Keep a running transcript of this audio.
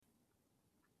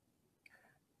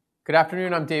Good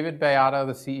afternoon. I'm David Bayada,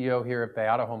 the CEO here at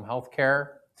Bayada Home Healthcare.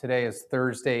 Today is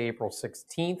Thursday, April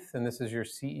 16th, and this is your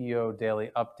CEO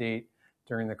Daily Update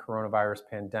during the coronavirus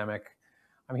pandemic.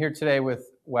 I'm here today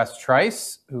with Wes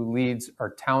Trice, who leads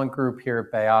our talent group here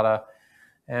at Bayada,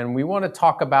 and we want to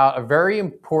talk about a very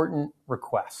important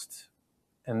request,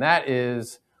 and that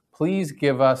is please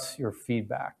give us your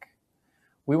feedback.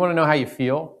 We want to know how you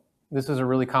feel. This is a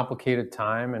really complicated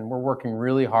time, and we're working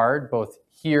really hard, both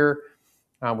here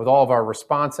with all of our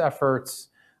response efforts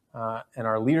and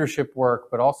our leadership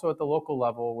work, but also at the local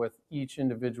level with each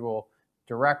individual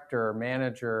director,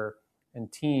 manager,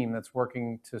 and team that's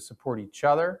working to support each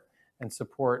other and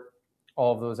support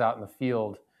all of those out in the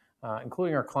field,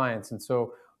 including our clients. And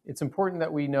so it's important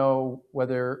that we know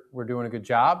whether we're doing a good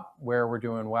job, where we're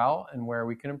doing well, and where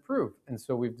we can improve. And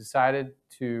so we've decided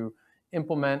to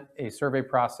implement a survey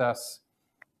process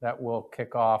that will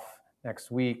kick off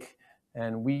next week,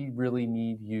 and we really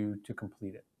need you to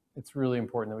complete it. It's really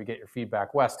important that we get your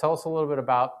feedback. Wes, tell us a little bit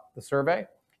about the survey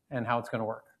and how it's going to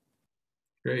work.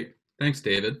 Great. Thanks,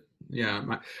 David. Yeah,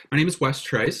 my name is Wes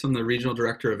Trice. I'm the Regional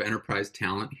Director of Enterprise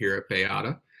Talent here at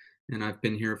Bayada, and I've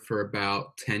been here for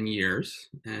about 10 years.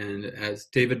 And as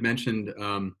David mentioned,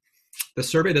 the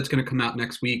survey that's going to come out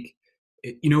next week,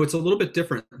 it's a little bit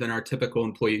different than our typical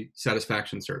employee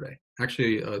satisfaction survey,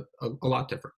 actually a lot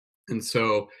different. And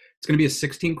so it's going to be a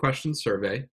 16-question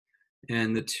survey.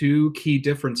 And the two key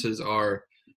differences are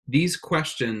these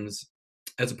questions,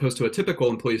 as opposed to a typical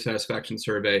employee satisfaction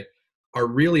survey, are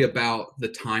really about the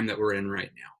time that we're in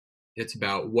right now. It's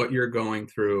about what you're going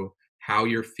through, how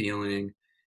you're feeling,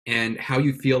 and how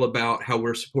you feel about how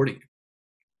we're supporting you.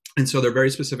 And so they're very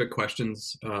specific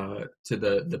questions to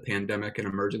the pandemic and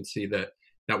emergency that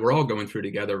we're all going through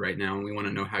together right now. And we want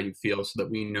to know how you feel so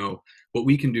that we know what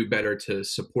we can do better to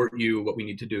support you, what we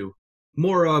need to do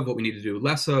more of, what we need to do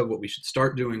less of, what we should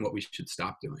start doing, what we should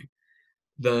stop doing.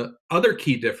 The other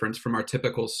key difference from our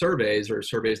typical surveys or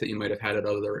surveys that you might have had at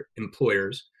other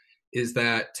employers is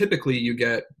that typically you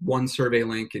get one survey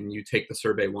link and you take the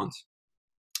survey once.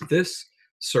 This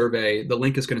survey, the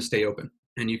link is going to stay open,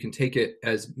 and you can take it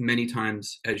as many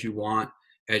times as you want,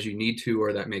 as you need to,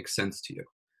 or that makes sense to you.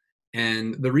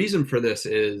 And the reason for this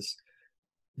is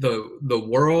the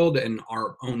world and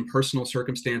our own personal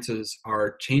circumstances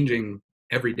are changing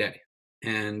every day.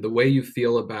 And the way you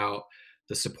feel about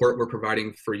the support we're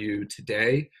providing for you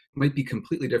today might be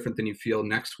completely different than you feel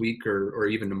next week or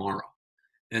even tomorrow.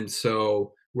 And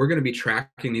so we're going to be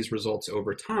tracking these results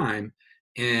over time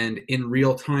and in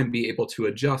real time be able to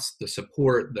adjust the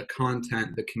support, the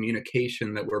content, the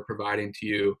communication that we're providing to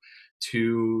you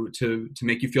to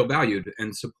make you feel valued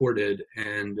and supported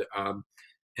and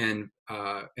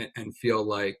feel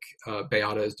like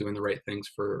Bayada is doing the right things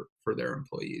for their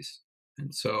employees.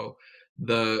 And so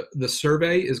the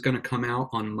survey is going to come out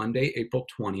on Monday, April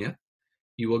 20th.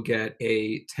 You will get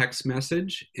a text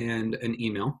message and an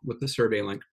email with the survey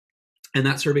link, and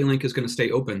that survey link is going to stay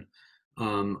open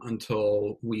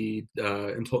until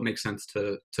it makes sense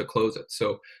to close it.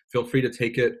 So feel free to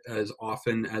take it as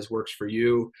often as works for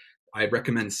you. I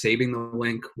recommend saving the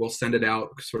link. We'll send it out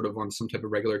sort of on some type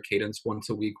of regular cadence, once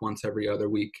a week, once every other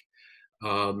week.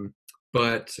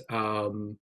 But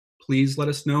please let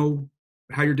us know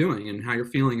how you're doing and how you're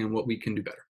feeling and what we can do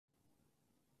better.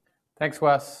 Thanks,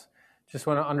 Wes. Just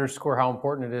want to underscore how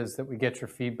important it is that we get your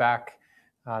feedback,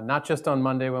 not just on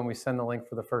Monday when we send the link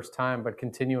for the first time, but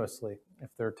continuously. If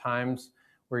there are times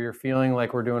where you're feeling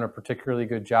like we're doing a particularly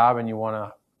good job and you want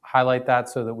to highlight that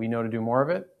so that we know to do more of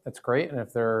it, that's great. And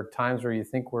if there are times where you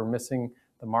think we're missing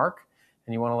the mark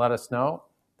and you want to let us know,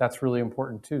 that's really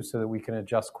important too, so that we can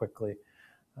adjust quickly.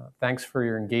 Thanks for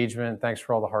your engagement. Thanks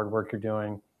for all the hard work you're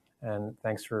doing. And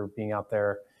thanks for being out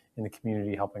there in the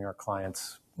community helping our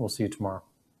clients. We'll see you tomorrow.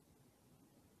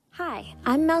 Hi,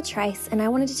 I'm Mel Trice, and I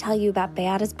wanted to tell you about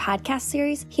Bayada's podcast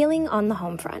series, Healing on the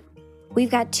Homefront.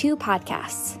 We've got 2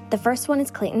 podcasts. The first one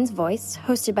is Clayton's Voice,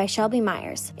 hosted by Shelby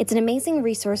Myers. It's an amazing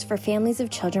resource for families of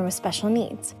children with special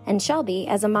needs. And Shelby,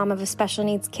 as a mom of a special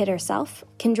needs kid herself,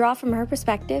 can draw from her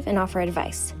perspective and offer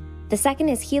advice. The second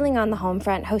is Healing on the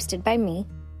Homefront, hosted by me.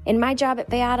 In my job at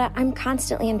Bayada, I'm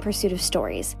constantly in pursuit of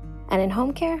stories. And in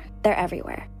home care, they're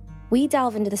everywhere. We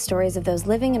delve into the stories of those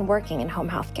living and working in home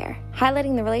healthcare,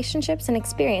 highlighting the relationships and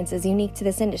experiences unique to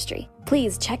this industry.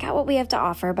 Please check out what we have to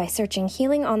offer by searching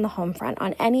Healing on the Homefront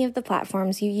on any of the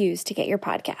platforms you use to get your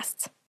podcasts.